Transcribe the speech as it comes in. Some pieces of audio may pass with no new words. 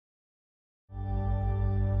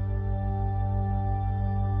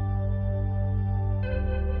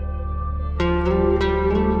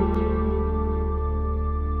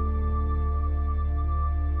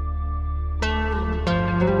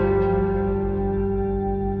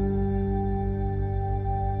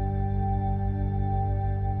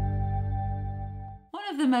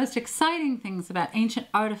the most exciting things about ancient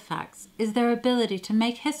artifacts is their ability to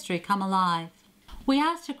make history come alive. We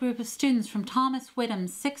asked a group of students from Thomas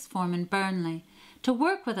Whitham's sixth form in Burnley to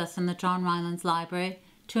work with us in the John Rylands Library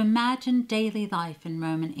to imagine daily life in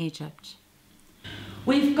Roman Egypt.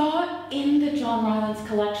 We've got in the John Rylands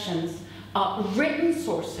collections written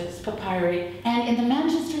sources, papyri, and in the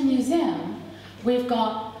Manchester Museum we've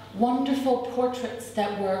got wonderful portraits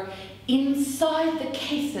that were inside the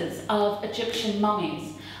cases of Egyptian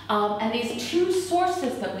mummies. And these two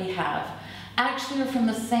sources that we have actually are from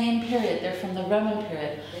the same period. They're from the Roman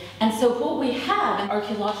period. And so what we have in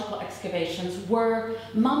archaeological excavations were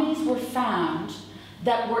mummies were found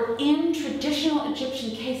that were in traditional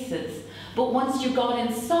Egyptian cases, but once you got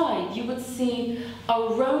inside, you would see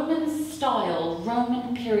a Roman-style,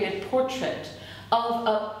 Roman period portrait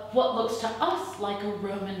of what looks to us like a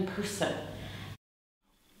Roman person.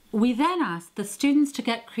 We then asked the students to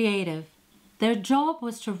get creative. Their job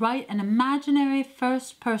was to write an imaginary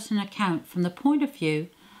first-person account from the point of view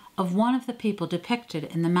of one of the people depicted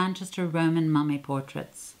in the Manchester Roman mummy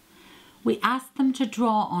portraits. We asked them to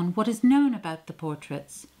draw on what is known about the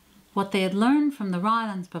portraits, what they had learned from the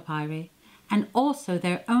Rylands papyri, and also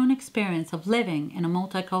their own experience of living in a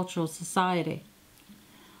multicultural society.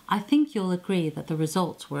 I think you'll agree that the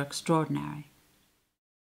results were extraordinary.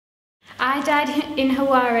 I died in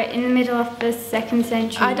Hawara in the middle of the 2nd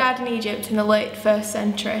century. I died in Egypt in the late 1st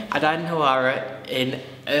century. I died in Hawara in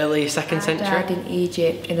early 2nd century. I died in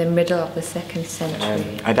Egypt in the middle of the 2nd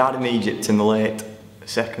century. I died in Egypt in the late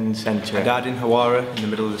 2nd century. I died in Hawara in the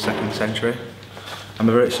middle of the 2nd century. I'm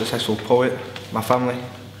a very successful poet. My family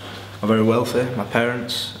are very wealthy. My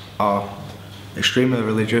parents are extremely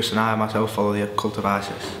religious and I myself follow the cult of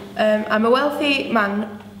Isis. I'm a wealthy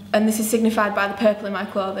man, and this is signified by the purple in my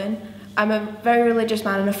clothing. I'm a very religious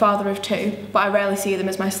man and a father of 2, but I rarely see them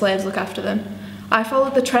as my slaves look after them. I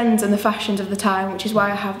followed the trends and the fashions of the time, which is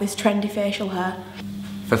why I have this trendy facial hair.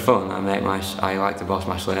 For fun, I like to boss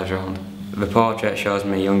my slaves around. The portrait shows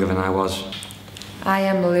me younger than I was. I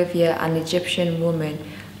am Olivia, an Egyptian woman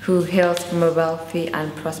who hails from a wealthy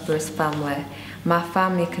and prosperous family. My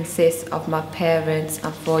family consists of my parents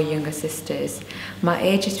and 4 younger sisters. My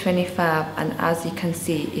age is 25 and as you can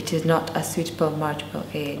see, it is not a suitable marriageable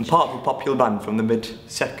age. I'm part of a popular band from the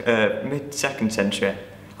mid-2nd century.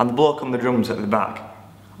 I'm the bloke on the drums at the back.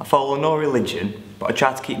 I follow no religion, but I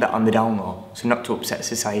try to keep that on the down low, so not to upset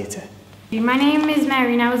society. My name is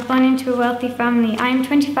Mary and I was born into a wealthy family. I am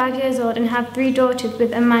 25 years old and have 3 daughters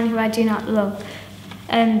with a man who I do not love.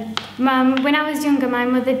 When I was younger, my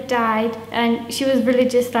mother died and she was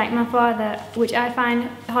religious like my father, which I find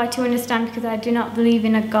hard to understand because I do not believe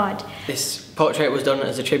in a God. This portrait was done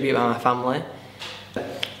as a tribute by my family.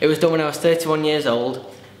 It was done when I was 31 years old,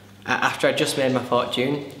 after I just made my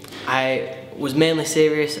fortune. I was mainly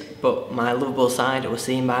serious, but my lovable side was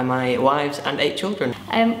seen by my wives and 8 children.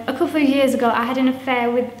 A couple of years ago, I had an affair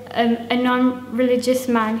with a non-religious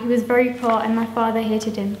man who was very poor and my father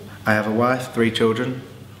hated him. I have a wife, 3 children,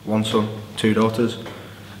 1 son, 2 daughters.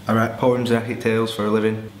 I write poems and epic tales for a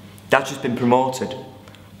living. Dad's just been promoted,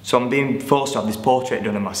 so I'm being forced to have this portrait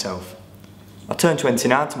done of myself. I turn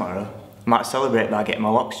 29 tomorrow. I might celebrate by getting my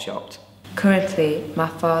locks chopped. Currently, my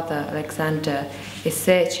father, Alexander, is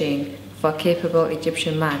searching for a capable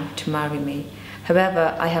Egyptian man to marry me.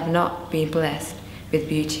 However, I have not been blessed with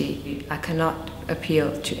beauty. I cannot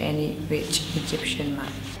appeal to any rich Egyptian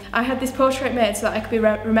man. I had this portrait made so that I could be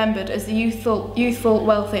remembered as the youthful,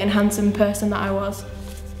 wealthy and handsome person that I was.